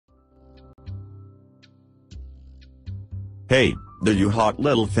Hey, there you hot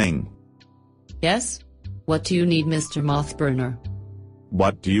little thing. Yes? What do you need, Mr. Mothburner?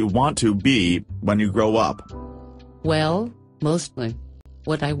 What do you want to be when you grow up? Well, mostly.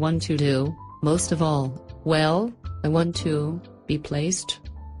 What I want to do, most of all, well, I want to be placed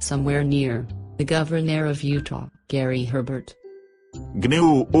somewhere near the governor of Utah, Gary Herbert.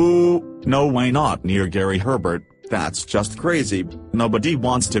 GNU, ooh, no way, not near Gary Herbert. That's just crazy. Nobody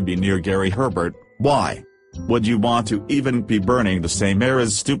wants to be near Gary Herbert. Why? Would you want to even be burning the same air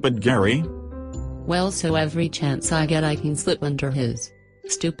as stupid Gary? Well, so every chance I get I can slip under his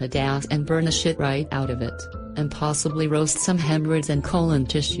stupid ass and burn the shit right out of it, and possibly roast some hemorrhoids and colon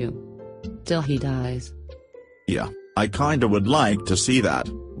tissue till he dies. Yeah, I kinda would like to see that,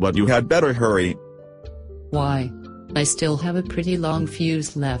 but you had better hurry. Why? I still have a pretty long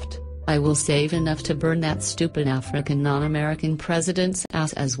fuse left. I will save enough to burn that stupid African non-American president's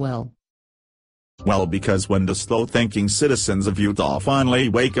ass as well. Well, because when the slow-thinking citizens of Utah finally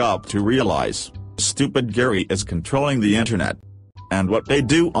wake up to realize stupid Gary is controlling the internet and what they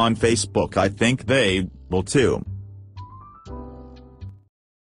do on Facebook, I think they will too.